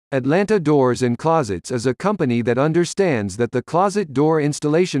Atlanta Doors and Closets is a company that understands that the closet door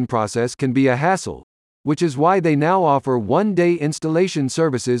installation process can be a hassle, which is why they now offer one-day installation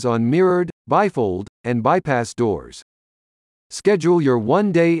services on mirrored, bifold, and bypass doors. Schedule your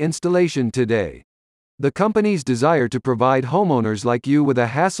one-day installation today. The company's desire to provide homeowners like you with a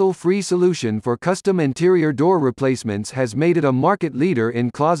hassle-free solution for custom interior door replacements has made it a market leader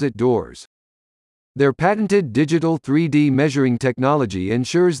in closet doors. Their patented digital 3D measuring technology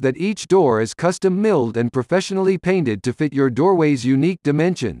ensures that each door is custom milled and professionally painted to fit your doorway's unique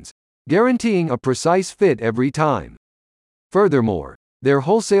dimensions, guaranteeing a precise fit every time. Furthermore, their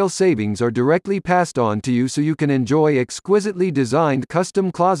wholesale savings are directly passed on to you so you can enjoy exquisitely designed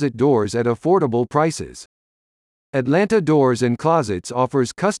custom closet doors at affordable prices. Atlanta Doors and Closets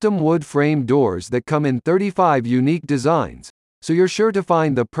offers custom wood frame doors that come in 35 unique designs, so you're sure to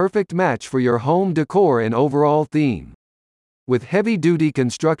find the perfect match for your home decor and overall theme. With heavy-duty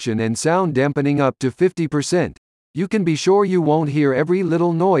construction and sound dampening up to 50%, you can be sure you won't hear every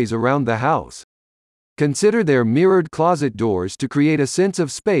little noise around the house. Consider their mirrored closet doors to create a sense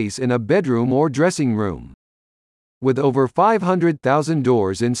of space in a bedroom or dressing room. With over 500,000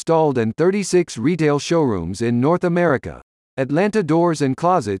 doors installed and 36 retail showrooms in North America, Atlanta Doors and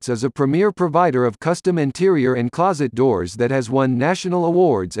Closets is a premier provider of custom interior and closet doors that has won national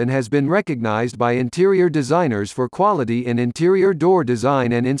awards and has been recognized by interior designers for quality in interior door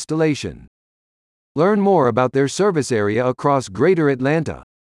design and installation. Learn more about their service area across Greater Atlanta.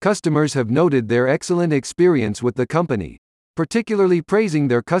 Customers have noted their excellent experience with the company, particularly praising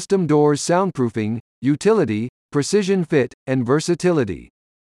their custom doors' soundproofing, utility, precision fit, and versatility.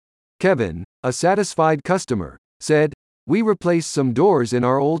 Kevin, a satisfied customer, said, "We replaced some doors in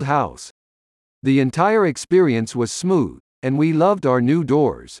our old house. The entire experience was smooth, and we loved our new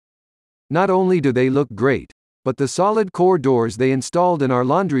doors. Not only do they look great, but the solid core doors they installed in our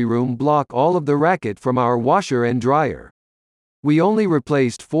laundry room block all of the racket from our washer and dryer. We only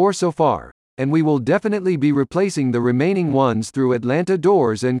replaced 4 so far, and we will definitely be replacing the remaining ones through Atlanta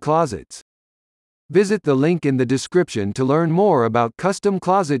Doors and Closets." Visit the link in the description to learn more about custom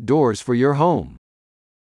closet doors for your home.